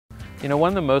You know, one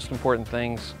of the most important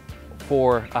things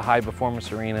for a high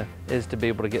performance arena is to be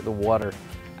able to get the water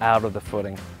out of the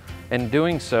footing. In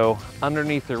doing so,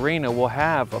 underneath the arena we'll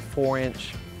have a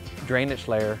 4-inch drainage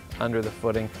layer under the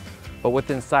footing, but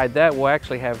within inside that we'll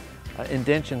actually have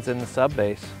indentions in the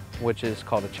subbase, which is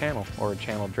called a channel, or a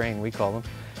channel drain we call them.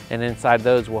 And inside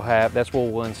those that's where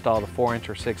we'll install the 4-inch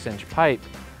or 6-inch pipe,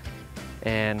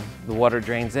 and the water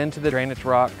drains into the drainage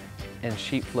rock and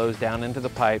sheet flows down into the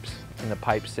pipes, and the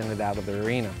pipes send it out of the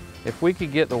arena. If we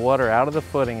could get the water out of the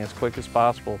footing as quick as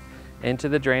possible into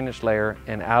the drainage layer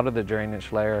and out of the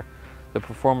drainage layer, the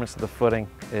performance of the footing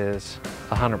is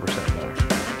 100% better.